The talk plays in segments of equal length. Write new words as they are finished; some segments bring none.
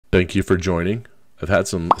Thank you for joining. I've had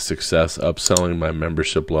some success upselling my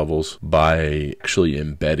membership levels by actually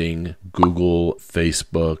embedding Google,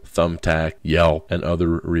 Facebook, Thumbtack, Yelp, and other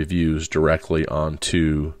reviews directly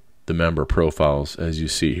onto the member profiles as you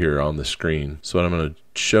see here on the screen. So what I'm going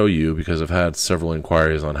to show you, because I've had several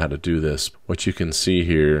inquiries on how to do this, what you can see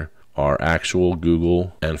here are actual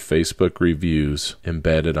Google and Facebook reviews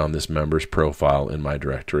embedded on this member's profile in my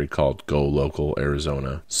directory called Go Local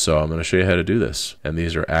Arizona. So I'm going to show you how to do this. And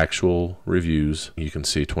these are actual reviews. You can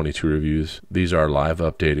see 22 reviews. These are live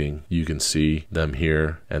updating. You can see them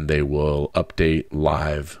here, and they will update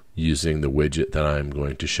live using the widget that I'm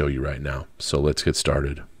going to show you right now. So let's get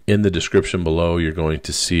started. In the description below, you're going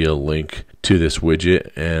to see a link to this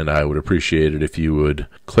widget, and I would appreciate it if you would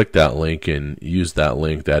click that link and use that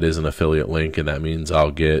link. That is an affiliate link, and that means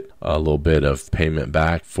I'll get a little bit of payment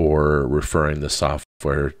back for referring the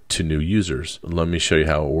software to new users. Let me show you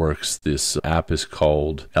how it works. This app is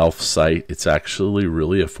called Elfsight. It's actually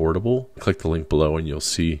really affordable. Click the link below and you'll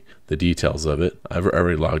see the details of it. I've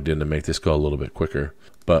already logged in to make this go a little bit quicker.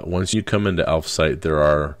 But once you come into Elfsight, there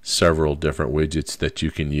are several different widgets that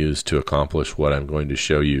you can use to accomplish what I'm going to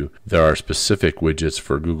show you. There are specific widgets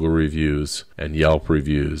for Google reviews and Yelp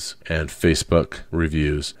reviews and Facebook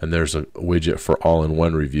reviews. And there's a widget for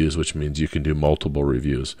all-in-one reviews, which means you can do multiple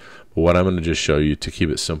reviews. But what I'm going to just show you to keep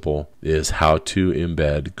it simple is how to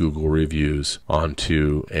embed Google reviews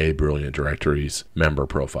onto a Brilliant Directories member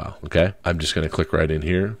profile. Okay, I'm just going to click right in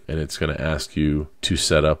here, and it's going to ask you to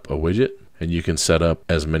set up a widget. And you can set up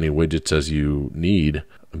as many widgets as you need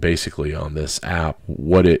basically on this app.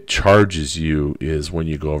 What it charges you is when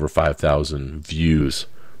you go over 5,000 views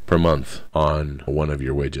per month on one of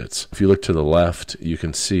your widgets. If you look to the left, you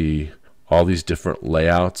can see all these different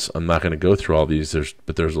layouts. I'm not going to go through all these,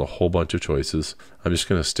 but there's a whole bunch of choices. I'm just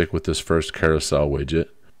going to stick with this first carousel widget,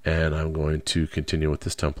 and I'm going to continue with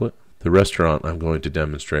this template. The restaurant I'm going to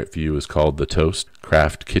demonstrate for you is called The Toast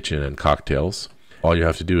Craft Kitchen and Cocktails. All you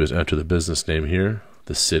have to do is enter the business name here,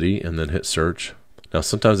 the city, and then hit search. Now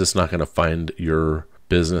sometimes it's not going to find your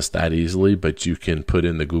business that easily, but you can put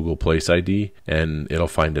in the Google Place ID and it'll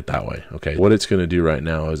find it that way. Okay, what it's going to do right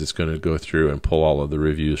now is it's going to go through and pull all of the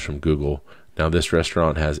reviews from Google. Now this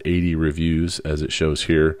restaurant has 80 reviews as it shows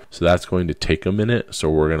here, so that's going to take a minute,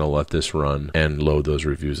 so we're going to let this run and load those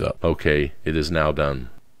reviews up. Okay, it is now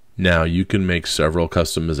done. Now you can make several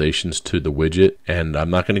customizations to the widget, and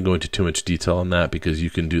I'm not going to go into too much detail on that because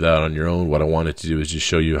you can do that on your own. What I wanted to do is just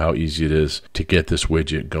show you how easy it is to get this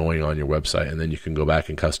widget going on your website, and then you can go back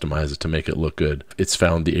and customize it to make it look good. It's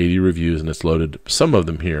found the 80 reviews and it's loaded some of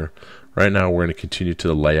them here. Right now we're going to continue to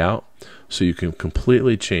the layout, so you can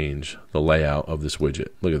completely change the layout of this widget.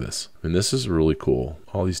 Look at this. And this is really cool.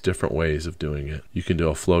 All these different ways of doing it. You can do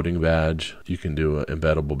a floating badge, you can do an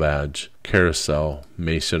embeddable badge, carousel,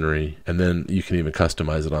 masonry, and then you can even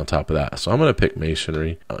customize it on top of that. So I'm going to pick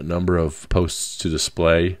masonry. A number of posts to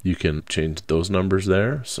display, you can change those numbers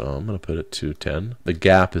there. So I'm going to put it to 10. The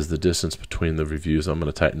gap is the distance between the reviews. I'm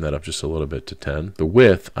going to tighten that up just a little bit to 10. The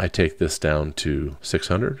width, I take this down to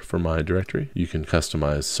 600 for my directory. You can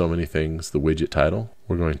customize so many things. The widget title,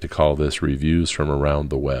 we're going to call this Reviews from Around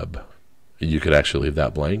the Web. You could actually leave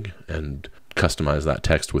that blank and customize that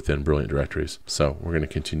text within Brilliant Directories. So we're going to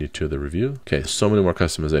continue to the review. Okay, so many more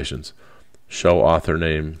customizations. Show author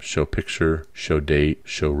name, show picture, show date,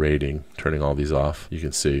 show rating. Turning all these off, you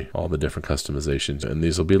can see all the different customizations, and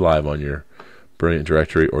these will be live on your Brilliant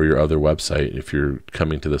Directory or your other website if you're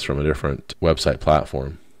coming to this from a different website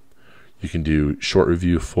platform. You can do short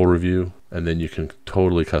review, full review, and then you can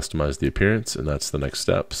totally customize the appearance, and that's the next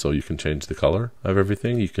step. So you can change the color of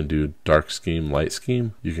everything. You can do dark scheme, light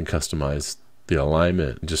scheme. You can customize the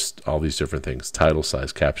alignment, just all these different things, title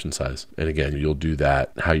size, caption size. And again, you'll do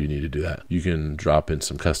that how you need to do that. You can drop in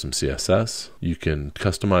some custom CSS. You can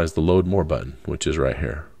customize the load more button, which is right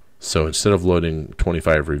here. So instead of loading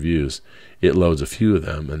 25 reviews, it loads a few of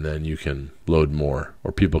them, and then you can load more,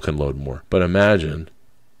 or people can load more. But imagine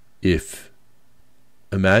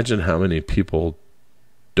how many people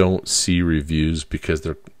don't see reviews because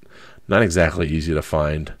they're not exactly easy to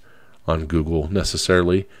find on Google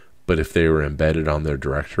necessarily, but if they were embedded on their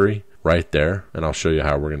directory right there, and I'll show you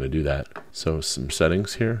how we're going to do that. So some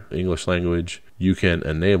settings here, English language. You can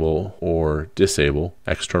enable or disable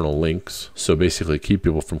external links, so basically keep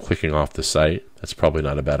people from clicking off the site. That's probably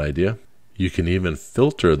not a bad idea. You can even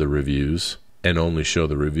filter the reviews and only show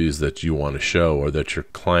the reviews that you want to show or that your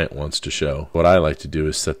client wants to show. What I like to do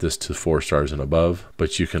is set this to 4 stars and above,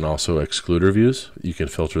 but you can also exclude reviews. You can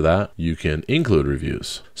filter that. You can include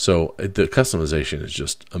reviews. So the customization is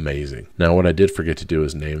just amazing. Now what I did forget to do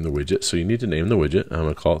is name the widget. So you need to name the widget. I'm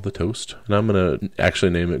going to call it the toast, and I'm going to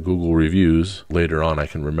actually name it Google Reviews. Later on I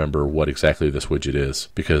can remember what exactly this widget is,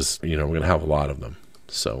 because we're going to have a lot of them.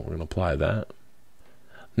 So we're going to apply that.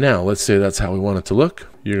 Now, let's say that's how we want it to look.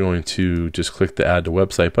 You're going to just click the Add to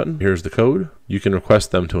Website button. Here's the code. You can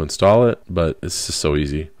request them to install it, but it's just so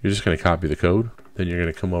easy. You're just going to copy the code. Then you're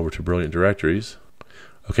going to come over to Brilliant Directories.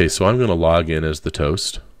 Okay, so I'm going to log in as the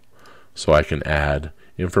toast so I can add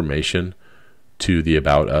information to the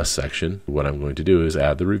About Us section. What I'm going to do is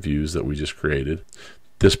add the reviews that we just created.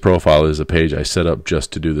 This profile is a page I set up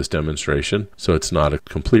just to do this demonstration, so it's not a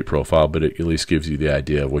complete profile, but it at least gives you the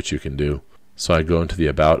idea of what you can do. So I go into the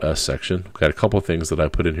About Us section. I've got a couple things that I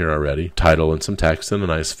put in here already. Title and some text and a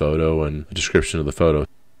nice photo and a description of the photo.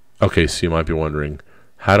 Okay, so you might be wondering,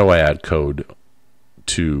 how do I add code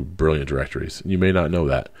to Brilliant Directories? You may not know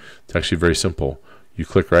that. It's actually very simple. You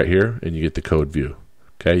click right here and you get the code view.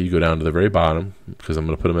 Okay, you go down to the very bottom, because I'm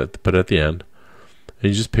going to put it at the end,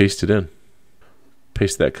 and you just paste it in.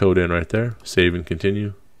 Paste that code in right there. Save and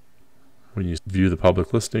continue. When you view the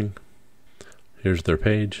public listing, here's their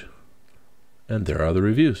page. And there are the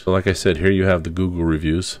reviews. So like I said, here you have the Google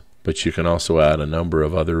reviews, but you can also add a number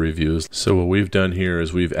of other reviews. So what we've done here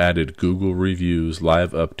is we've added Google reviews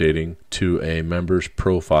live updating to a member's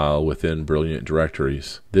profile within Brilliant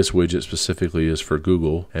Directories. This widget specifically is for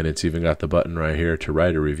Google, and it's even got the button right here to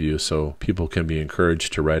write a review, so people can be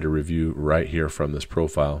encouraged to write a review right here from this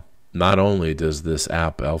profile. Not only does this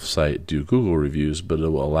app Elfsight do Google reviews, but it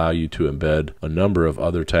will allow you to embed a number of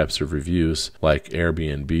other types of reviews like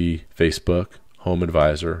Airbnb, Facebook,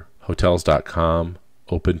 HomeAdvisor, Hotels.com,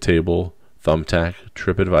 OpenTable, Thumbtack,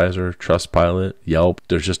 TripAdvisor, Trustpilot, Yelp.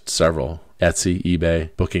 There's just several. Etsy, eBay,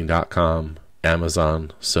 Booking.com,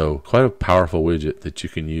 Amazon. So quite a powerful widget that you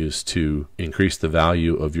can use to increase the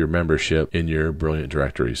value of your membership in your Brilliant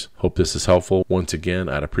Directories. Hope this is helpful. Once again,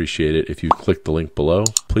 I'd appreciate it if you click the link below.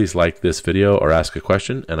 Please like this video or ask a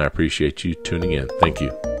question, and I appreciate you tuning in. Thank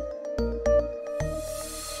you.